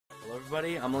Hello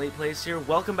everybody, I'm ElitePlayz here.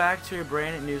 Welcome back to a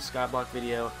brand new SKYBLOCK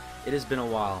video. It has been a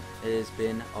while. It has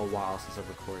been a while since I've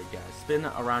recorded, guys. It's been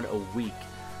around a week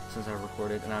since I've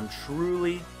recorded, and I'm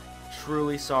truly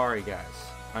sorry, guys.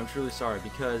 I'm truly sorry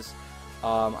because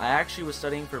I actually was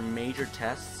studying for major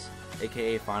tests,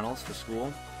 aka finals for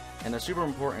school, and they're super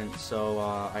important, so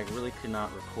I really could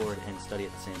not record and study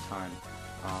at the same time.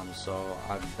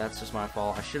 That's just my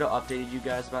fault. I should have updated you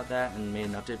guys about that and made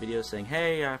an update video saying,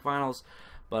 hey, I have finals,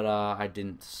 but I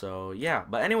didn't. So yeah,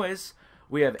 but anyways,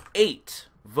 we have 8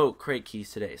 vote crate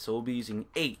keys today, so we'll be using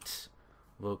 8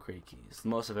 vote crate keys, the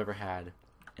most I've ever had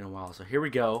in a while. So here we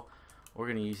go. We're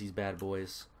gonna use these bad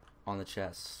boys on the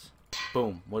chest.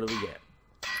 Boom. What do we get?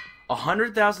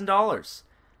 $100,000.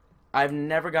 I've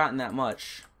never gotten that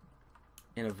much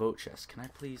in a vote chest. Can I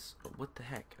please? What the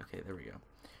heck? Okay, there we go.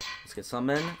 Let's get some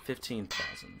in.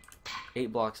 15,000.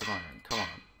 8 blocks of iron. Come on.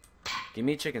 Give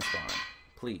me a chicken spawn,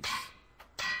 please.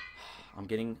 I'm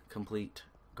getting complete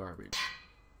garbage.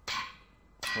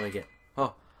 What do I get?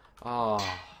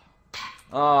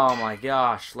 Oh my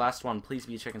gosh. Last one. Please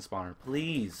be a chicken spawner.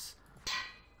 Please.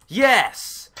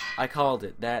 Yes! I called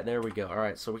it. There we go.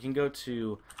 Alright, so we can go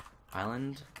to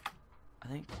Island, I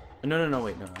think. No,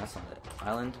 wait. No, that's not it.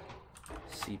 Island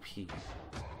CP.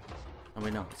 Oh,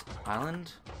 wait, no. It's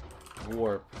Island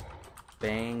Warp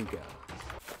Bango.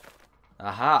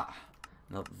 Aha!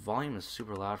 The volume is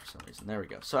super loud for some reason. There we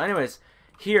go. So anyways,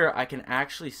 here I can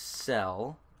actually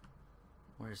sell.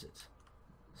 Where is it?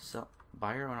 Sell.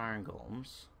 Buy your own iron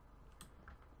golems.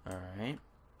 Alright.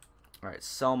 Alright,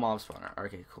 sell mob spawner.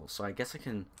 Okay, cool. So I guess I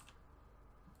can.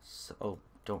 Oh,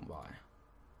 don't buy.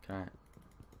 Can I?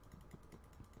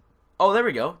 Oh, there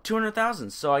we go.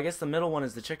 200,000. So I guess the middle one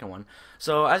is the chicken one.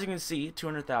 So as you can see,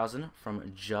 200,000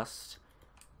 from just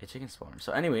a chicken spawner.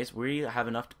 So anyways, we have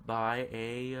enough to buy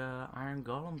a iron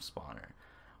golem spawner,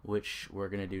 which we're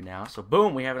gonna do now. So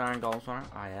boom, we have an iron golem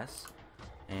spawner. IS.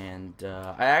 And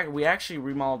we actually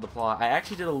remodeled the plot. I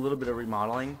actually did a little bit of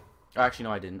remodeling. Oh, actually,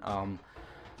 no, I didn't.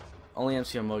 Only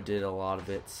MCO mode did a lot of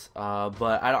it.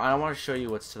 But I don't want to show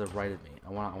you what's to the right of me. I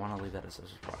want to leave that as a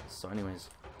surprise. So anyways,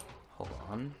 hold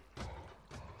on.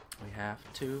 We have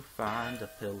to find a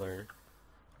pillar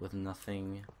with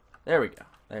nothing. There we go.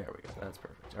 There we go. That's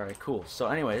perfect. All right, cool. So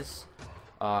anyways,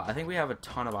 I think we have a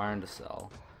ton of iron to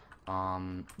sell.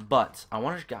 But I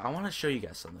want to show you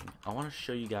guys something. I want to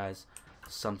show you guys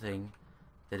something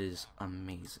that is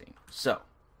amazing. So,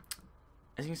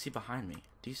 as you can see behind me,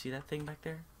 do you see that thing back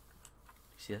there?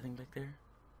 See that thing back there?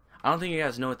 I don't think you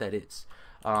guys know what that is.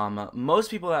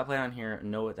 Most people that play on here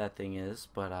know what that thing is,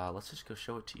 but let's just go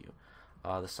show it to you.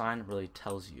 The sign really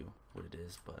tells you what it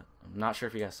is, but I'm not sure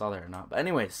if you guys saw that or not. But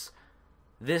anyways,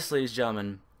 this, ladies and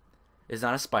gentlemen, is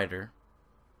not a spider.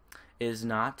 It is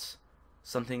not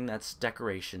something that's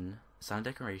decoration. It's not a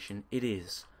decoration. It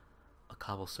is a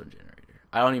cobblestone generator.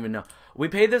 I don't even know. We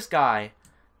paid this guy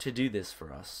to do this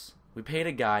for us. We paid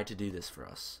a guy to do this for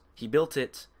us. He built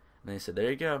it, and they said, there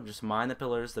you go. Just mine the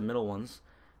pillars, the middle ones,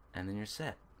 and then you're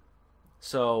set.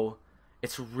 So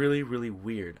it's really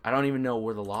weird. I don't even know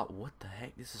where the lot. What the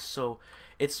heck? This is so.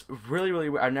 It's really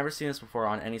weird. I've never seen this before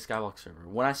on any SKYBLOCK server.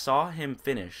 When I saw him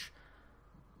finish,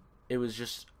 it was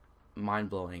just mind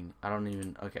blowing. I don't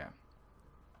even. Okay, I'm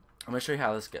gonna show you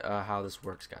how this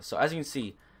works, guys. So as you can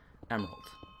see, emerald.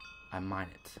 I mine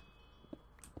it,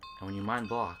 and when you mine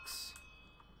blocks,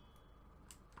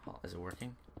 oh, is it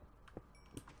working?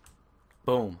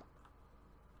 Boom.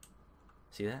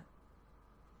 See that?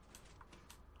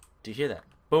 Do you hear that?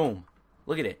 Boom.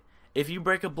 Look at it. If you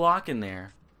break a block in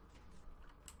there,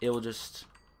 it will just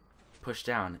push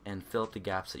down and fill up the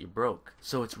gaps that you broke.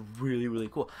 So it's really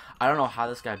cool. I don't know how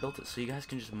this guy built it. So you guys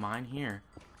can just mine here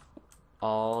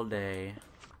all day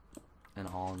and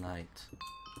all night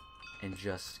and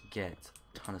just get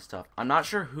a ton of stuff. I'm not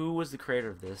sure who was the creator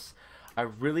of this. I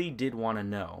really did want to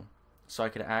know so I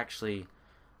could actually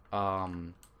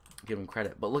give him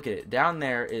credit. But look at it. Down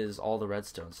there is all the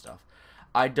redstone stuff.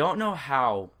 I don't know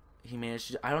how he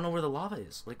managed to. I don't know where the lava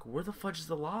is. Like, where the fudge is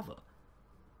the lava?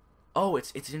 Oh,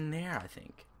 it's in there, I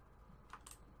think.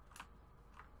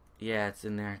 Yeah, it's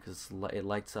in there because it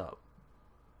lights up.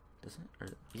 Does it? Or,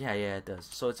 yeah, it does.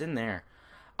 So it's in there.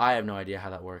 I have no idea how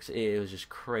that works. It was just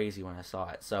crazy when I saw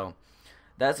it. So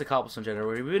that's the cobblestone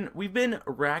generator. We've been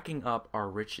racking up our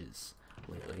riches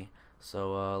lately.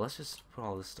 So let's just put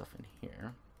all this stuff in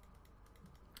here.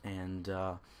 And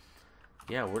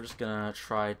yeah, we're just gonna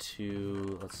try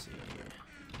to, let's see,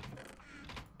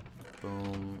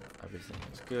 boom, everything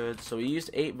is good. So we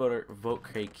used 8 vote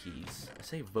crate keys. I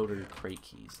say voter crate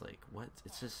keys, like what?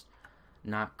 It's just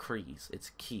not crees,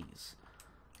 it's keys.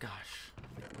 gosh.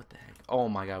 What the heck? Oh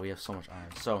my god, we have so much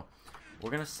iron. So,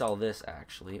 we're gonna sell this,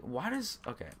 actually. Why does...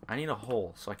 Okay, I need a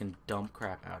hole so I can dump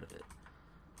crap out of it.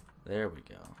 There we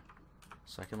go.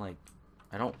 So I can, like...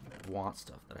 I don't want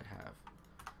stuff that I have.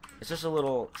 It's just a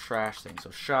little trash thing. So,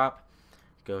 shop.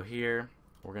 Go here.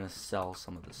 We're gonna sell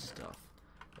some of the stuff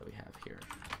that we have here.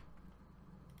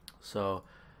 So,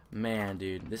 man,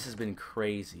 dude, this has been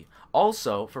crazy.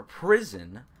 Also, for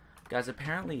prison, guys,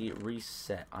 apparently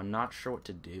reset. I'm not sure what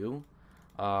to do.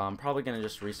 I'm probably gonna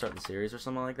just restart the series or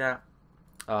something like that.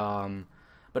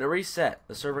 But it reset.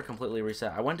 The server completely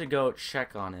reset. I went to go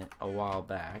check on it a while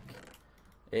back.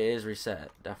 It is reset,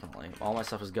 definitely. All my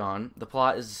stuff is gone. The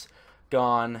plot is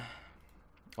gone.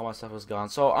 All my stuff is gone.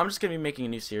 So I'm just gonna be making a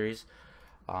new series.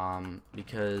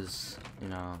 Because, you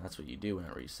know, that's what you do when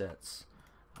it resets.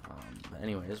 But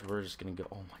anyways, we're just gonna go.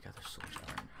 Oh my god, there's so much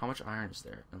iron. How much iron is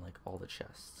there in, like, all the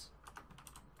chests?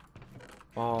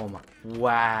 Oh my.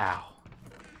 Wow.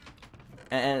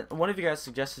 And one of you guys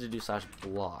suggested to do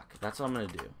 /block. That's what I'm gonna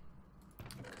do.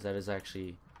 Because that is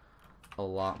actually a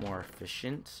lot more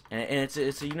efficient. And it's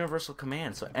a universal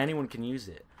command, so anyone can use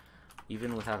it.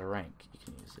 Even without a rank, you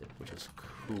can use it, which is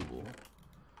cool.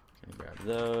 Gonna grab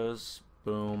those.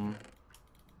 Boom.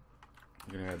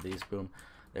 I'm gonna grab these. Boom.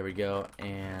 There we go.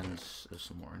 And there's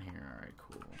some more in here. Alright,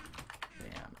 cool.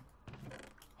 Bam.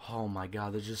 Oh my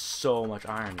god, there's just so much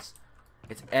iron.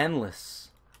 It's endless.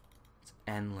 It's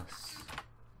endless.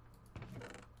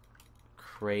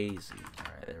 Crazy.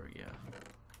 Alright, there we go.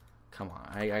 Come on.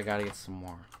 I gotta get some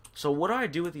more. So what do I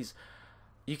do with these?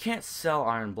 You can't sell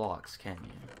iron blocks, can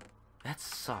you? That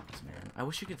sucks, man. I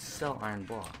wish you could sell iron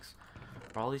blocks.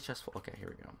 Are all these chests full? Okay, here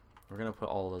we go. We're gonna put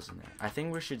all those in there. I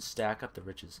think we should stack up the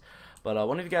riches. But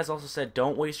one of you guys also said,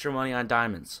 don't waste your money on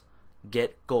diamonds.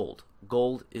 Get gold.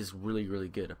 Gold is really, really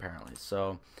good, apparently.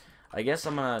 So, I guess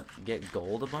I'm gonna get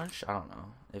gold a bunch. I don't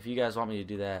know. If you guys want me to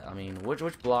do that, I mean, which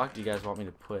block do you guys want me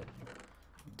to put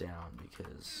down?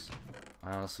 Because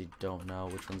I honestly don't know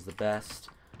which one's the best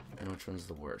and which one's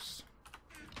the worst.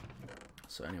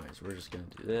 So, anyways, we're just gonna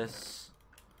do this.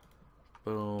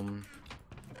 Boom.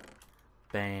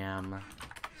 Bam.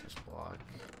 /block.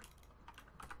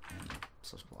 And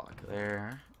 /block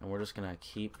there. And we're just gonna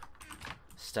keep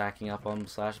stacking up on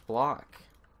 /block.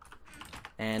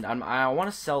 And I want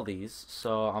to sell these,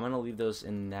 so I'm gonna leave those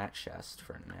in that chest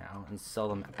for now and sell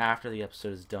them after the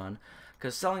episode is done.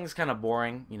 Because selling is kind of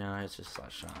boring, you know. It's just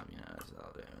 /shop, you know,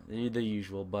 it's the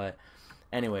usual. But,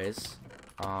 anyways,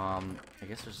 I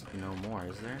guess there's no more,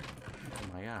 is there?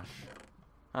 Oh my gosh.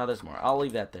 Oh, there's more. I'll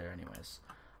leave that there, anyways.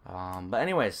 But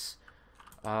anyways,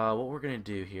 what we're gonna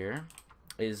do here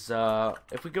is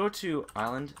if we go to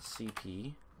Island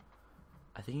CP,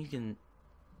 I think you can.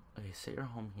 Okay, set your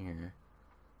home here.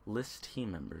 List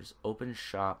team members. Open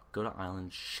shop. Go to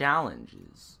Island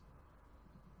challenges.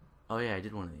 Oh yeah, I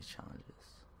did one of these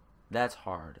challenges. That's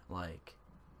hard. Like,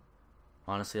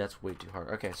 honestly, that's way too hard.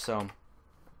 Okay, so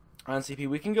on CP,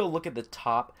 we can go look at the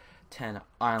top 10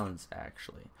 islands,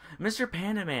 actually. Mr.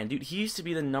 Panda Man, dude, he used to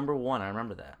be the #1. I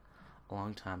remember that a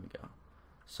long time ago.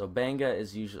 So Banga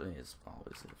is always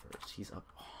the first. He's up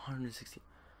 160.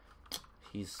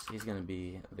 He's gonna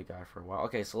be the guy for a while.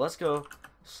 Okay, so let's go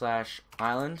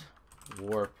 /island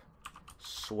warp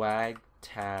swagtastic,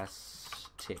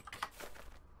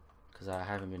 because I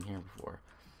haven't been here before.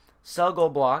 Sell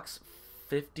gold blocks,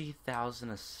 50,000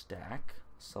 a stack.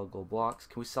 Sell gold blocks.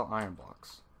 Can we sell iron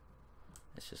blocks?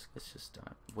 It's just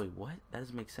done. Wait, what? That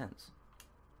doesn't make sense.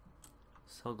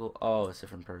 Sell gold. Oh, it's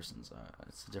different persons.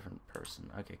 It's a different person.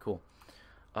 Okay, cool.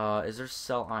 Is there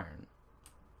sell iron?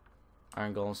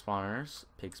 Iron golem spawners,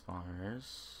 pig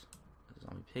spawners,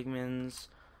 zombie pigments,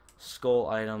 skull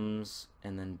items,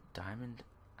 and then diamond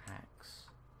axe.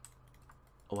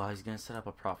 Oh wow, he's gonna set up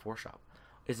a prop 4 shop.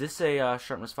 Is this a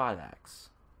sharpness 5 axe?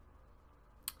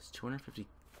 It's 250.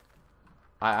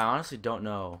 I honestly don't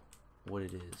know what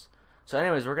it is. So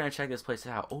anyways, we're gonna check this place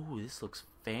out. Oh, this looks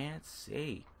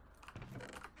fancy.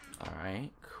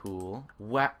 Alright, cool.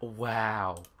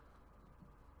 Wow.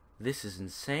 This is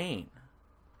insane.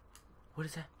 What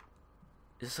is that?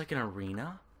 Is this like an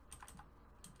arena?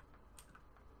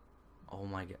 Oh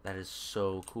my god, that is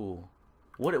so cool.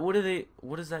 What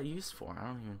is that used for? I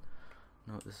don't even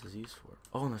know what this is used for.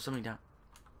 Oh, and there's something down.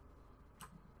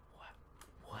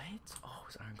 What? Oh,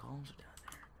 his iron golems are down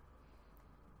there.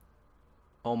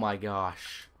 Oh my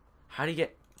gosh. How do you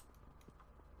get...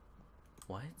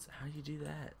 What? How do you do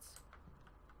that?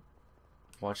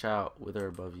 Watch out, wither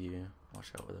above you.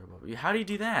 Watch out, wither above you. How do you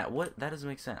do that? What? That doesn't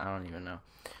make sense. I don't even know.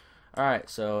 Alright,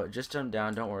 so just jump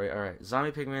down. Don't worry. Alright,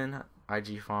 zombie pigman,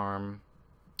 IG farm.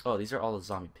 Oh, these are all the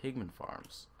zombie pigman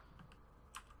farms.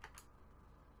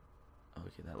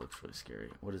 Okay, that looks really scary.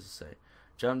 What does it say?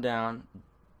 Jump down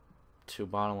to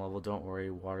bottom level. Don't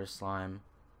worry. Water slime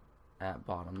at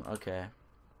bottom. Okay.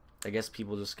 I guess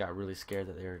people just got really scared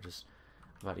that they were just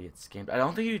about to get scammed. I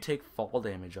don't think you take fall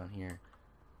damage on here.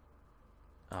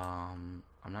 I'm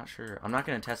not sure. I'm not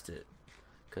going to test it.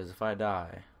 Because if I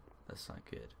die, that's not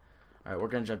good. Alright, we're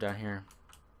going to jump down here.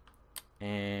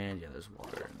 And yeah, there's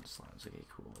water and slimes. Okay,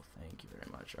 cool. Thank you very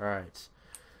much. Alright.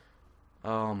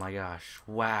 Oh my gosh.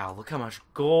 Wow, look how much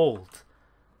gold.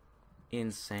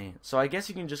 Insane. So I guess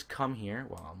you can just come here.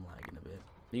 Wow, I'm lagging a bit.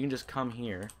 You can just come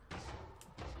here.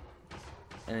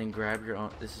 And then grab your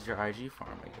own. This is your IG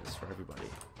farm, I guess, for everybody.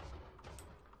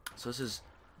 So this is.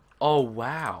 Oh,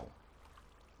 wow.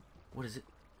 What is it?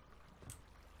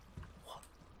 What?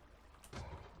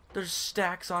 There's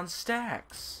stacks on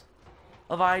stacks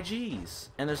of IGs.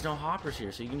 And there's no hoppers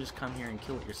here, so you can just come here and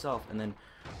kill it yourself. And then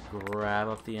grab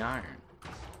up the iron.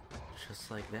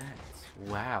 Just like that.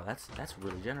 Wow, that's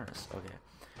really generous. Okay.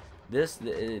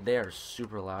 They are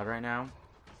super loud right now.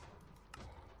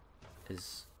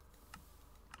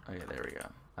 Okay, there we go.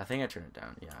 I think I turned it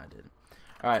down. Yeah, I did.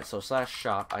 Alright, so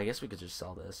 /shop. I guess we could just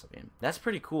sell this. I mean, that's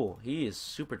pretty cool. He is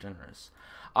super generous.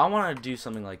 I want to do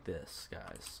something like this,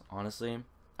 guys. Honestly,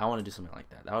 I want to do something like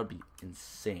that. That would be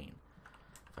insane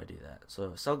if I do that.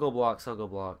 So, sell gold block, sell gold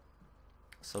block,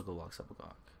 sell gold block, sell gold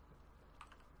block.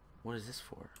 What is this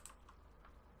for?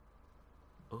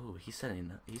 Oh, he's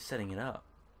setting it up.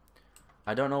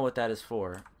 I don't know what that is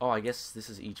for. Oh, I guess this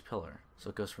is each pillar. So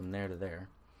it goes from there to there.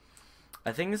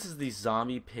 I think this is the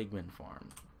zombie pigman farm.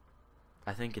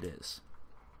 I think it is.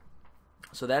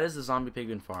 So that is the zombie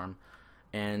pigman farm.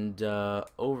 And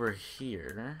over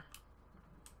here,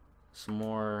 some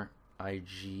more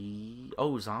IG.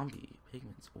 Oh, zombie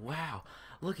pigments. Wow,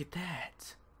 look at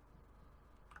that.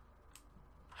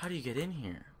 How do you get in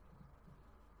here?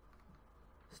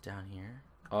 It's down here.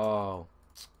 Oh.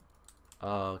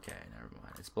 Oh, okay, never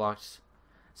mind. It's blocked.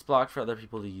 It's blocked for other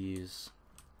people to use.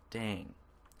 Dang.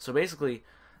 So basically,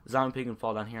 zombie pig can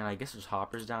fall down here, and I guess there's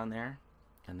hoppers down there,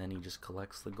 and then he just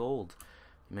collects the gold.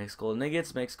 He makes golden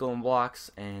nuggets, makes golden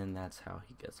blocks, and that's how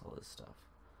he gets all this stuff.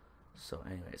 So,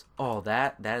 anyways, oh,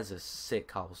 that is a sick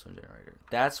cobblestone generator.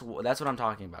 That's what I'm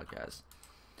talking about, guys.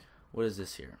 What is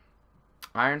this here?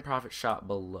 Iron profit shop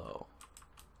below.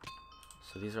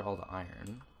 So these are all the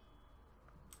iron.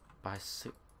 Buy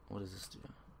 6. What does this do?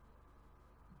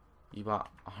 You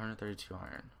bought 132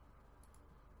 iron.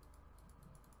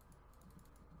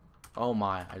 Oh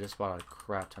my, I just bought a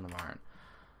crap ton of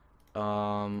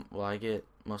iron. Will I get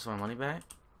most of my money back?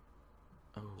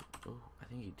 Oh, I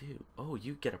think you do. Oh,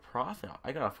 you get a profit.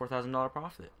 I got a $4,000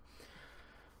 profit.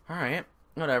 Alright,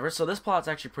 whatever. So this plot's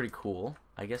actually pretty cool.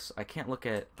 I guess I can't look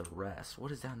at the rest.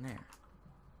 What is down there?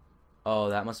 Oh,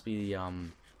 that must be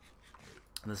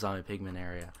the zombie pigman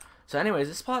area. So anyways,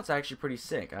 this plot's actually pretty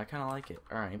sick. I kind of like it.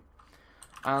 Alright.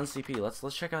 Island CP.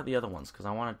 Let's check out the other ones, because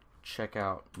I want to check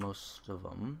out most of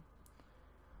them.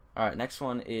 Alright, next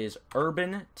one is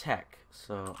Urban Tech.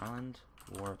 So, Island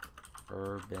Warp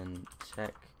Urban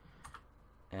Tech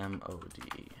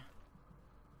MOD.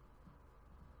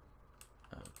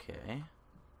 Okay.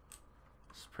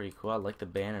 It's pretty cool. I like the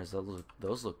banners.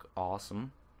 Those look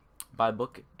awesome. Buy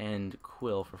book and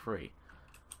quill for free.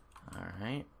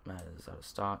 Alright, that is out of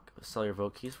stock. Sell your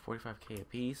vote keys, 45k a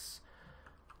piece.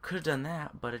 Could have done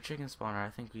that, but a chicken spawner, I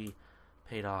think we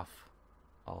paid off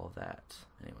all of that.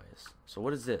 Anyways, so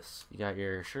what is this? You got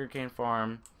your sugarcane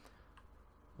farm.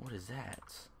 What is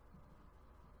that?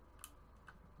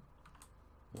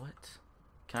 What?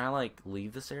 Can I like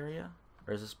leave this area?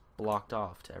 Or is this blocked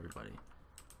off to everybody?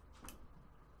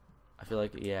 I feel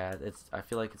like, yeah, I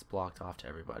feel like it's blocked off to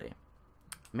everybody.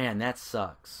 Man, that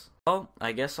sucks. Well,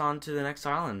 I guess on to the next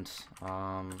island.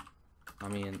 I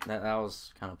mean, that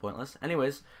was kind of pointless.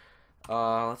 Anyways,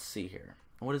 let's see here.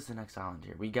 What is the next island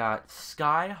here? We got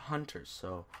Sky Hunters.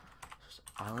 So,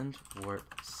 Island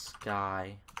Warp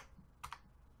Sky.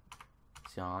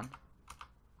 Is he on?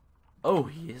 Oh,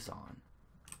 he is on.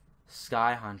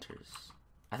 Sky Hunters.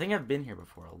 I think I've been here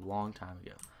before a long time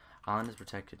ago. Island is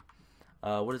protected.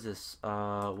 What is this?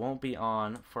 Won't be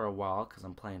on for a while because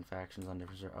I'm playing factions on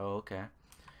different servers. Oh, okay.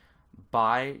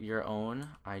 Buy your own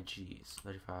IGs.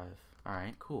 35.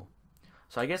 Alright, cool.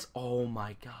 So I guess, oh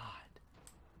my god.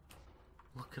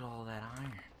 Look at all that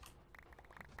iron.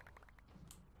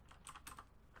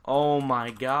 Oh my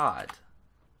god.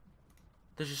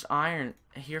 There's just iron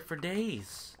here for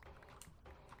days.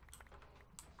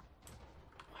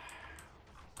 Wow.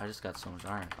 I just got so much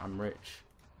iron. I'm rich.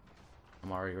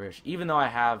 I'm already rich. Even though I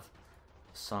have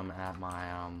some at my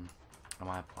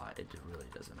plot, it really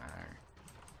doesn't matter.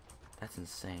 That's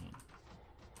insane.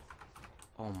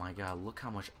 Oh my god, look how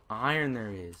much iron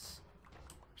there is.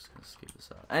 I'm just gonna skip this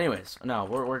out. Anyways, no,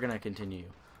 we're gonna continue.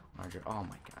 Oh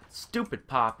my god, stupid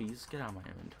poppies. Get out of my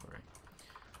inventory.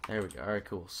 There we go. Alright,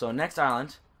 cool. So next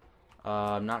island.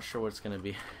 I'm not sure what it's gonna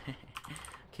be.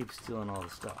 Keep stealing all the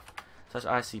stuff. Touch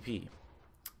ICP.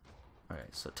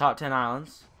 Alright, so top 10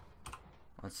 islands.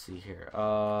 Let's see here.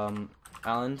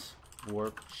 Island,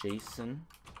 Warp, Jason,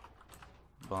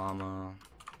 Obama,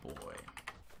 Boy.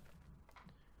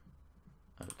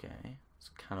 Okay, it's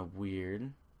kind of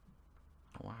weird.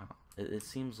 Oh, wow, it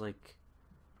seems like,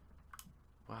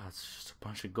 wow, it's just a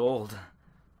bunch of gold.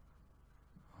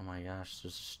 Oh my gosh,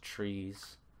 there's just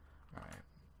trees. Alright.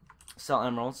 Sell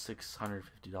emeralds,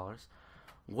 $650.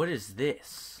 What is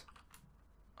this?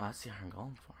 Oh, that's the Iron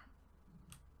Golem farm.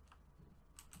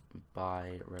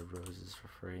 Buy red roses for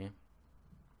free.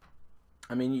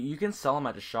 I mean, you can sell them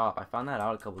at the shop. I found that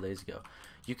out a couple days ago.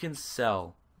 You can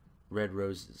sell red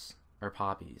roses or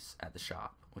poppies at the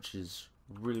shop, which is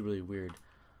really, really weird.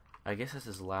 I guess this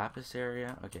is Lapis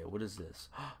area. Okay, what is this?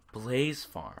 Blaze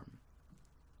farm.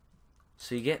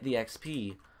 So you get the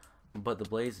XP, but the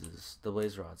blaze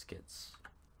rods gets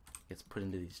put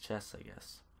into these chests, I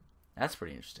guess. That's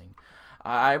pretty interesting.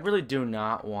 I really do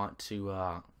not want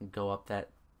to go up that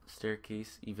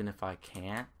staircase, even if I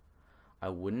can't. I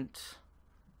wouldn't.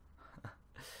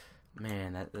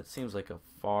 Man, that seems like a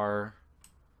far...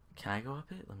 Can I go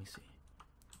up it? Let me see.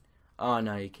 Oh,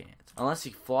 no, you can't. Unless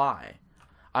you fly.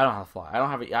 I don't have to fly. I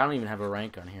don't even have a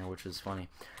rank on here, which is funny.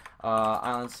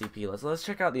 Island CP. Let's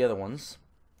check out the other ones.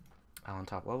 Island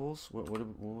top levels. What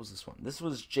was this one? This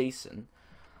was Jason.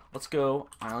 Let's go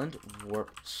Island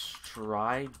Warp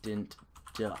Strident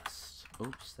Dust.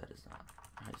 Oops, that is not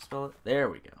how you spell it. There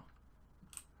we go.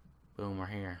 Boom, we're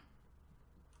here.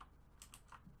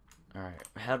 Alright,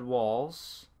 head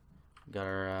walls. Got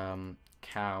our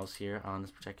cows here. Island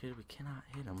is protected. We cannot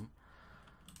hit them,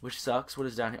 which sucks. What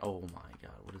is down here? Oh my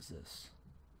god, what is this?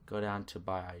 Go down to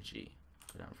buy IG.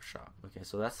 Go down for shop. Okay,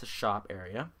 so that's the shop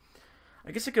area.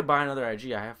 I guess I could buy another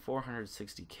IG. I have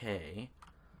 460k.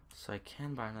 So I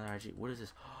can buy another IG. What is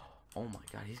this? Oh my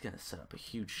god, he's gonna set up a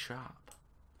huge shop.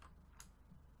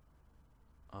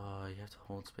 You have to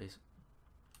hold space.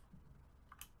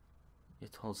 You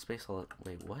have to hold space all...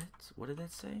 Wait, what? What did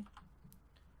that say?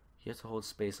 You have to hold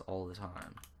space all the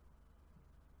time.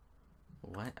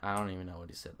 What? I don't even know what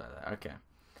he said by that. Okay.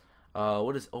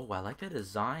 What is... Oh, I like that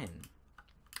design.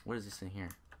 What is this in here?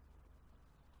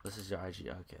 This is your IG.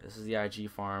 Okay, this is the IG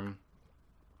farm.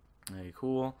 Very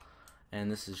cool.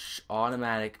 And this is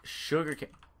automatic sugar cane.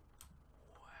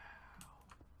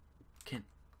 Wow.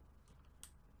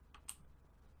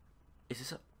 Is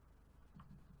this a...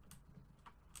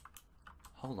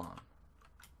 Hold on.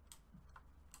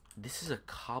 This is a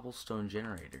cobblestone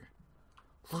generator.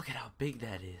 Look at how big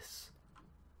that is.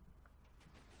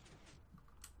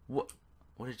 What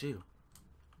did it do?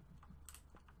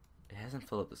 It hasn't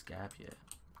filled up this gap yet.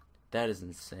 That is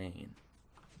insane.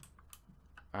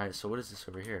 Alright, so what is this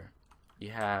over here?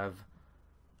 You have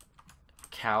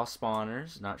cow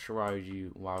spawners. Not sure why would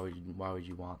you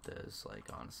want this, like,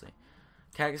 honestly.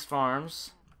 Cactus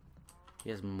farms. He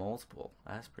has multiple.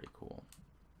 That's pretty cool.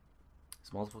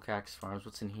 There's multiple cactus farms.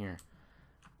 What's in here?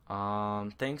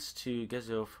 Thanks to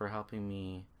Gezo for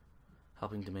helping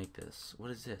to make this.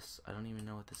 What is this? I don't even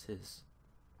know what this is.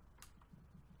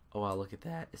 Oh wow, look at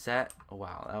that. Is that... Oh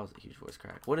wow, that was a huge voice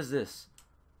crack. What is this?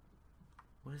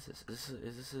 What is this?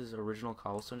 Is this his original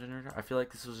cobblestone generator? I feel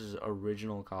like this was his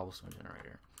original cobblestone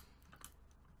generator.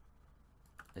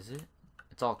 Is it?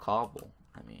 It's all cobble.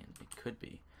 I mean, it could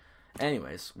be.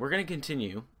 Anyways, we're gonna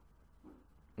continue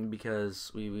because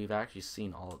we've actually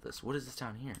seen all of this. What is this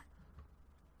down here?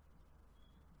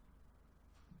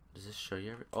 Does this show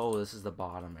you oh, this is the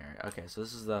bottom area. Okay, so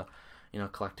this is the,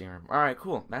 collecting room. Alright,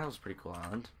 cool. That was a pretty cool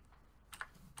island.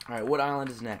 Alright, what island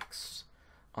is next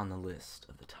on the list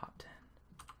of the top 10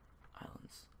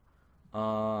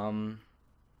 islands?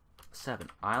 7.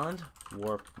 Island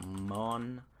Warp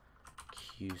Mon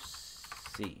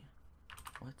QC.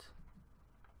 What?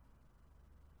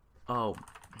 Oh,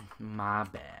 my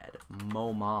bad.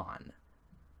 Momon.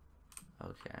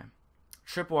 Okay.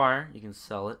 Tripwire, you can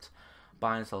sell it.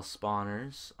 Buy and sell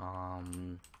spawners.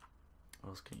 What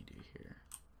else can you do here?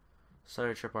 Sell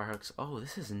your tripwire hooks. Oh,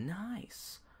 this is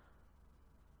nice.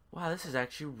 Wow, this is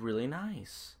actually really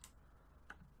nice.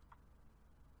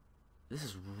 This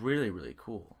is really, really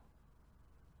cool.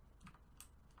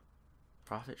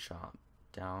 Profit shop.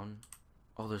 Down.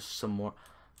 Oh, there's some more.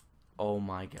 Oh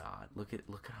my god. Look at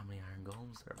how many iron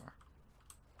golems there are.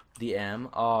 The M.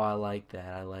 Oh, I like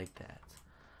that. I like that.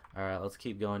 Alright, let's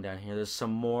keep going down here. There's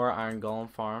some more iron golem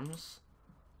farms.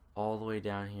 all the way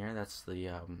down here. That's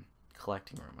the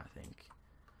collecting room, I think.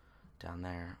 Down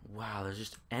there. Wow, there's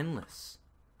just endless.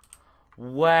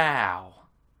 Wow.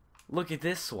 Look at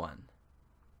this one.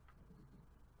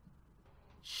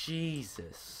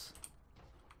 Jesus.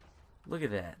 Look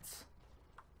at that.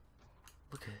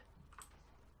 Look at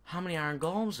how many iron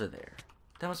golems are there?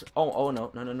 That was no.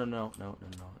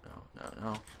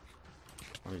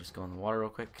 Let me just go in the water real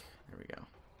quick. There we go.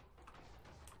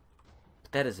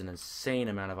 But that is an insane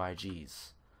amount of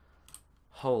IGs.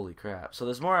 Holy crap. So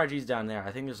there's more IGs down there.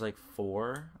 I think there's like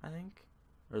 4, I think.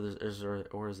 Or is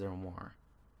there more?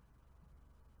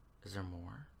 Is there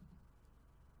more?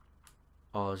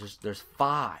 Oh, there's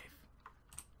 5.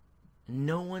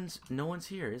 No one's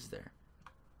here, is there?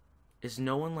 Is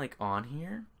no one like on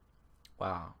here?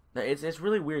 Wow. It's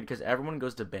really weird because everyone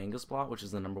goes to Bangal's plot, which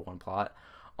is the #1 plot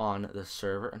on the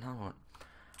server. Another one.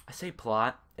 I say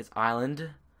plot. It's island.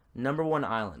 #1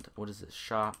 island. What is this?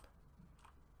 Shop.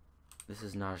 This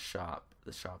is not a shop.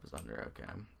 The shop is under.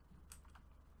 Okay.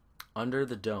 Under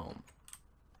the dome.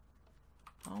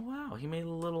 Oh wow. He made a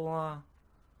little.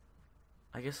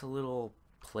 I guess a little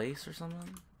place or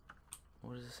something.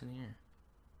 What is this in here?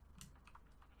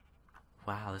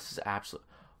 Wow. This is absolute.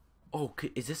 Oh,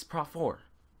 is this Prop 4?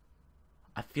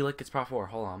 I feel like it's Prop 4.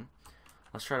 Hold on.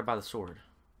 Let's try to buy the sword.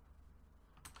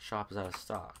 Shop is out of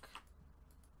stock.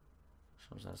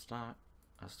 Shop's out of stock.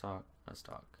 Out of stock. Out of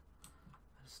stock.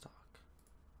 Out of stock.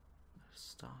 Out of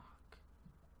stock.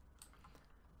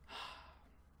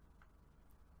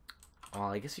 Oh,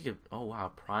 I guess you could. Oh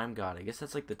wow, Prime God. I guess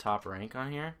that's like the top rank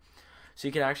on here. So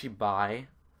you could actually buy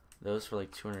those for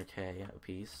like 200k a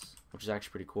piece, which is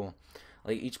actually pretty cool.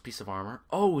 Like each piece of armor.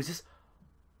 Oh, is this?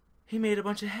 He made a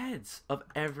bunch of heads of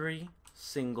every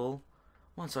single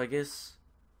one. So I guess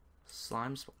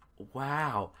slime.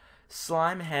 Wow,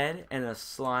 slime head and a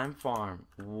slime farm.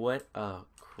 What a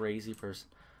crazy person.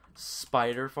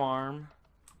 Spider farm.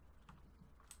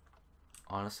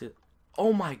 Honestly,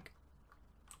 oh my.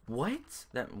 What?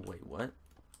 Wait, what?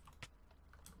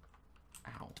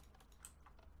 Ow.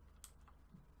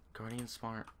 Guardian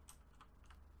spawner.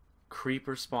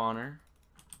 Creeper spawner.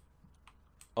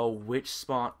 Oh, witch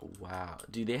spawn. Wow.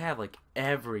 Dude, they have like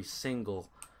every single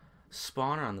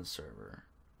spawner on the server.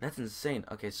 That's insane.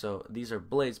 Okay, so these are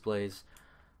blaze.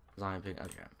 Zombie pig.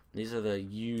 Okay. These are the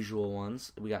usual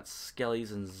ones. We got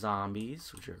skellies and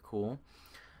zombies, which are cool.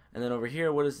 And then over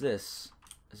here, what is this?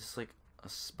 Is this like a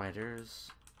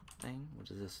spider's thing? What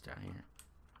is this down here?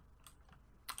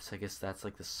 So I guess that's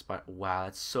like the spider. Wow,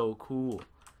 that's so cool.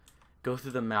 Go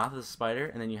through the mouth of the spider,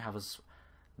 and then you have a.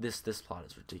 This plot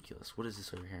is ridiculous. What is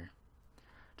this over here?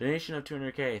 Donation of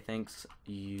 200k. Thank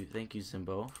you,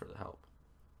 Zimbo, for the help.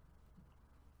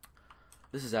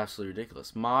 This is absolutely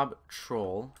ridiculous. Mob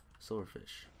troll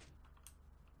silverfish.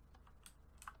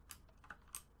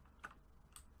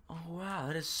 Oh wow,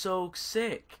 that is so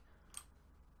sick.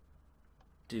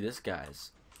 Dude, this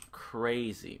guy's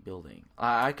crazy building.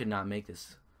 I could not make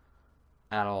this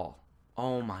at all.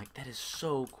 Oh my, that is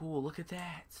so cool. Look at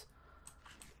that.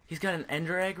 He's got an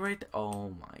ender egg right there. Oh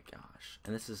my gosh.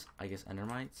 And this is, I guess,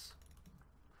 endermites.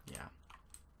 Yeah.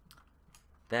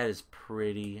 That is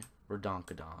pretty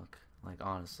redonkadonk. Like,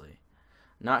 honestly.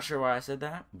 Not sure why I said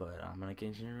that, but I'm going to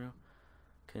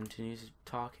continue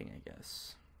talking, I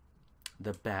guess.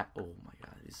 The bat. Oh my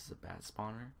god. This is a bat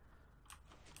spawner.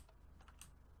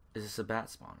 Is this a bat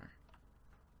spawner?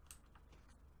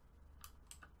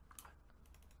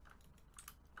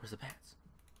 Where's the bats?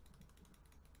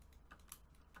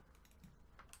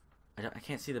 I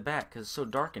can't see the bat because it's so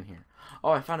dark in here.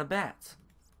 Oh, I found a bat.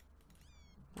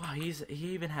 Wow, he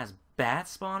even has bat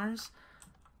spawners.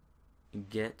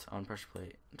 Get on pressure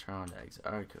plate and turn on to exit.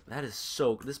 Alright, that is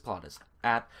so. This plot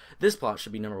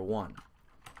should be #1.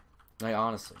 Like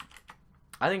honestly,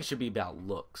 I think it should be about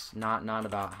looks, not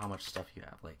about how much stuff you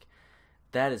have. Like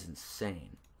that is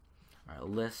insane. All right,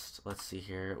 list. Let's see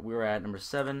here. We were at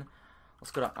 #7.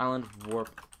 Let's go to Island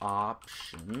Warp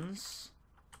Options.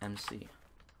 MC.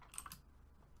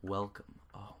 Welcome.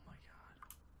 Oh my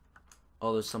god.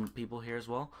 Oh, there's some people here as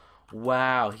well.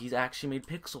 Wow, he's actually made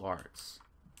pixel arts.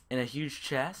 In a huge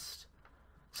chest.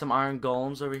 Some iron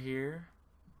golems over here.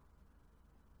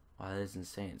 Wow, that is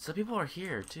insane. Some people are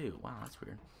here too. Wow, that's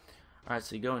weird. Alright,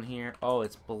 so you go in here. Oh,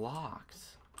 it's blocked.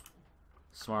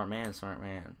 Smart man, smart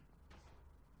man.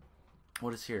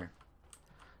 What is here?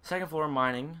 Second floor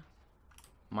mining.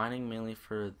 Mining mainly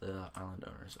for the island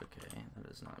owners. Okay, that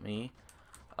is not me.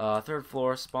 Third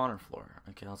floor, spawner floor.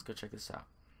 Okay, let's go check this out.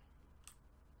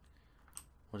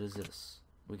 What is this?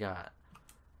 We got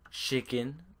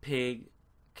chicken, pig,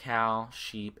 cow,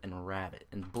 sheep, and rabbit.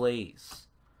 And blaze.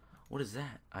 What is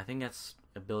that? I think that's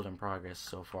a build in progress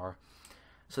so far.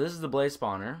 So this is the blaze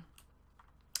spawner.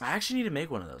 I actually need to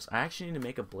make one of those. I actually need to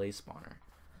make a blaze spawner.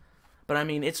 But I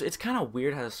mean, it's kind of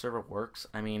weird how the server works.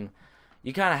 I mean,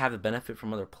 you kind of have the benefit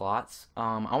from other plots.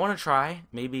 I want to try,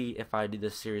 maybe if I do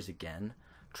this series again,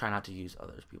 try not to use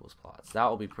other people's plots. That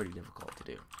will be pretty difficult to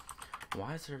do.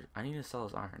 Why is there... I need to sell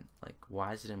this iron. Like,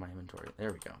 why is it in my inventory?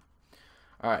 There we go.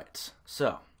 Alright,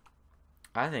 so,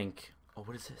 I think... Oh,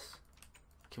 what is this?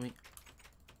 Can we...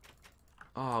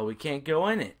 Oh, we can't go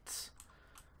in it.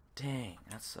 Dang,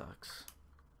 that sucks.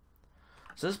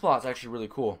 So this plot's actually really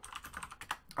cool.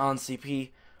 On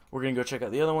CP, we're going to go check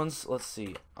out the other ones. Let's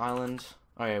see. Island.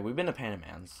 Okay, we've been to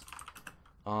Panamans.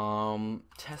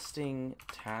 Tasting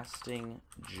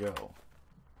Joe.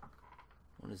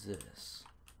 What is this?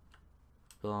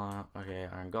 Okay,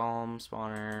 Iron Golem,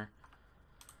 spawner.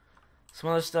 Some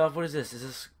other stuff. What is this? Is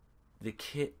this the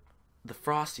kit? The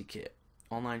Frosty kit.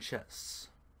 Online chests.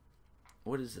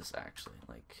 What is this actually?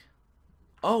 Like,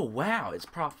 oh wow, it's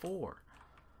Prop 4.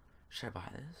 Should I buy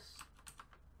this?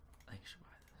 I think I should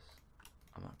buy this.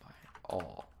 I'm gonna buy it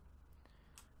all.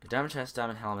 The diamond chest,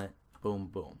 diamond helmet, boom,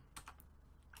 boom.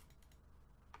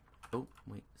 Oh,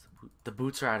 wait, the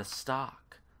boots are out of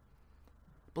stock.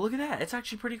 But look at that, it's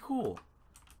actually pretty cool.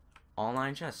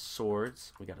 Online chest,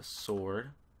 swords. We got a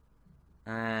sword.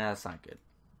 That's not good.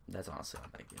 That's honestly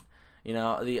not that good. You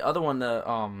know, the other one, the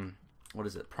what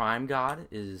is it? Prime God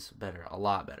is better, a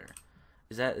lot better.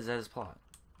 Is that his plot?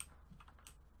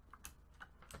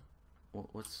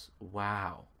 What's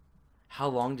wow? How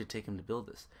long did it take him to build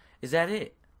this? Is that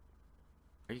it?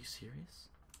 Are you serious?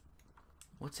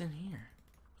 What's in here?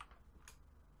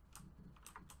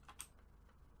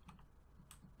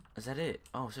 Is that it?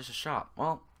 Oh, it's just a shop.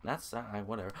 Well, that's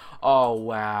whatever. Oh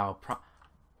wow!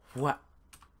 What?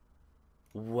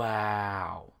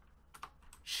 Wow!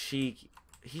 Cheeky.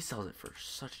 He sells it for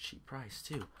such a cheap price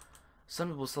too. Some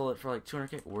people sell it for like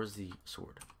 200k. Where's the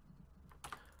sword?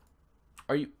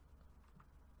 Are you?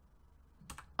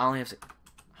 I only have 6.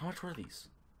 How much were these?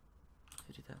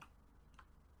 50,000.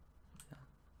 Yeah.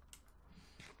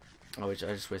 Oh, I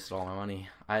just wasted all my money.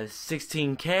 I have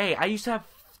 16k. I used to have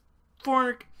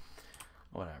 400.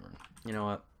 Whatever. You know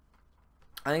what?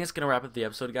 I think it's gonna wrap up the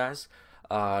episode, guys.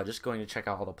 Just going to check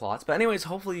out all the plots. But anyways,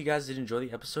 hopefully you guys did enjoy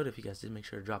the episode. If you guys did, make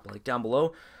sure to drop a like down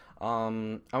below.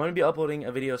 I'm going to be uploading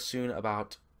a video soon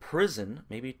about prison.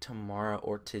 Maybe tomorrow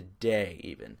or today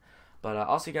even. But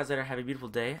I'll see you guys later. Have a beautiful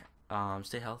day.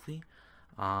 Stay healthy.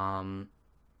 And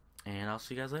I'll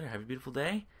see you guys later. Have a beautiful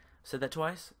day. Said that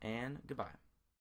twice. And goodbye.